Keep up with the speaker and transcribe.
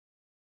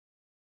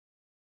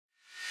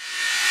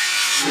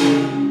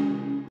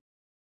Hey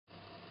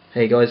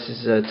guys,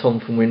 this is Tom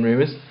from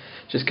winrumors.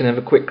 Just going to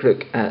have a quick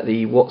look at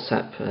the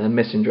WhatsApp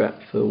Messenger app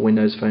for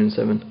Windows Phone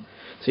 7.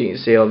 So you can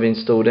see I've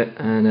installed it,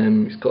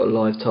 and it's got a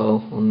live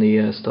tile on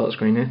the start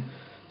screen here.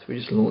 So we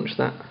just launch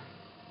that.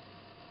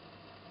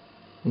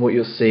 And what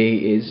you'll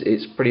see is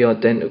it's pretty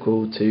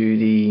identical to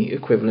the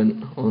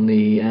equivalent on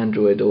the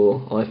Android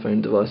or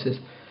iPhone devices.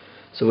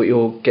 So what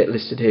you'll get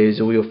listed here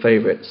is all your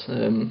favourites.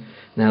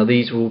 Now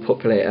these will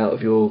populate out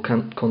of your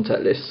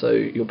contact list, so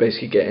you'll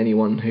basically get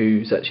anyone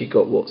who's actually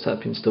got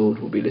WhatsApp installed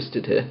will be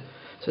listed here.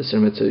 So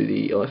similar to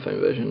the iPhone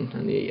version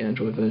and the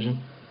Android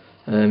version.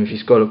 If you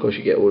scroll across,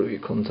 you get all of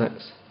your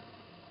contacts,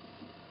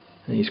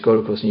 and you scroll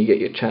across and you get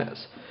your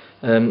chats.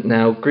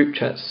 Now group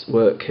chats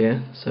work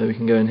here, so we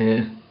can go in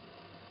here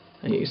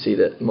and you can see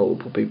that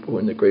multiple people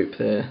in the group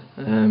there,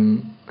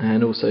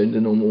 and also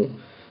the normal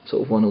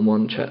sort of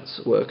one-on-one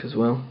chats work as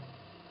well.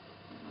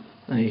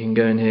 Now you can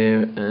go in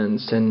here and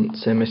send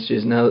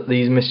messages. Now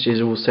these messages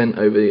are all sent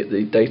over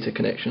the data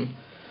connection,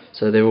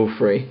 so they're all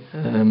free.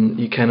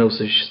 You can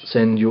also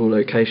send your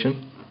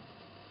location,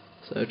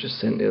 so just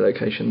send the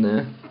location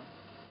there,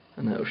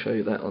 and that will show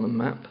you that on a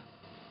map.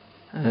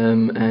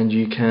 And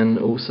you can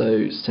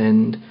also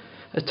send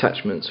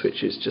attachments,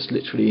 which is just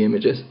literally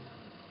images.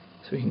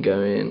 So we can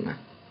go in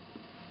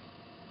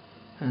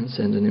and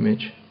send an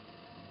image,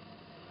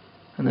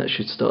 and that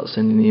should start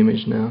sending the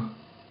image now.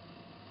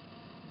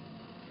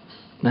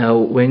 Now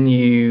when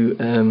you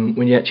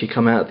actually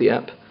come out of the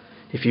app,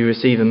 if you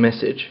receive a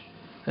message,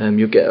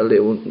 you'll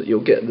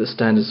get the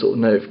standard sort of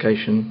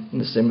notification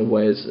in a similar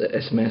way as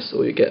SMS,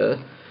 or you get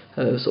a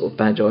sort of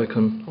badge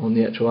icon on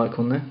the actual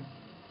icon there.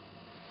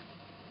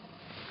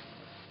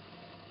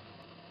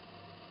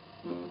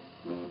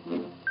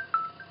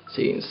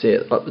 So you can see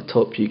it up the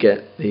top, you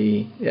get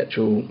the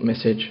actual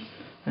message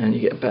and you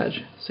get a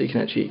badge, so you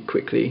can actually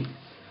quickly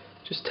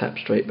just tap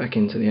straight back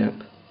into the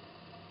app,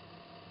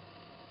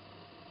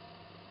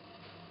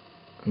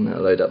 and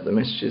that'll load up the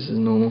messages as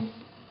normal.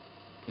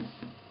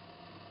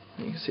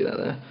 You can see that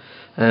there.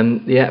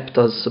 The app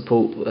does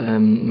support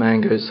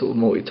Mango's sort of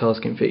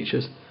multitasking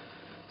features,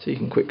 so you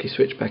can quickly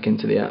switch back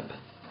into the app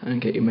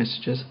and get your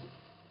messages.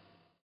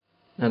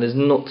 Now there's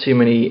not too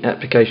many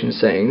application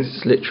settings,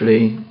 it's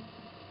literally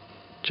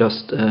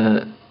just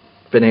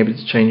being able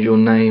to change your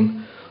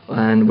name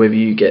and whether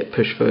you get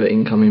push for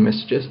incoming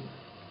messages.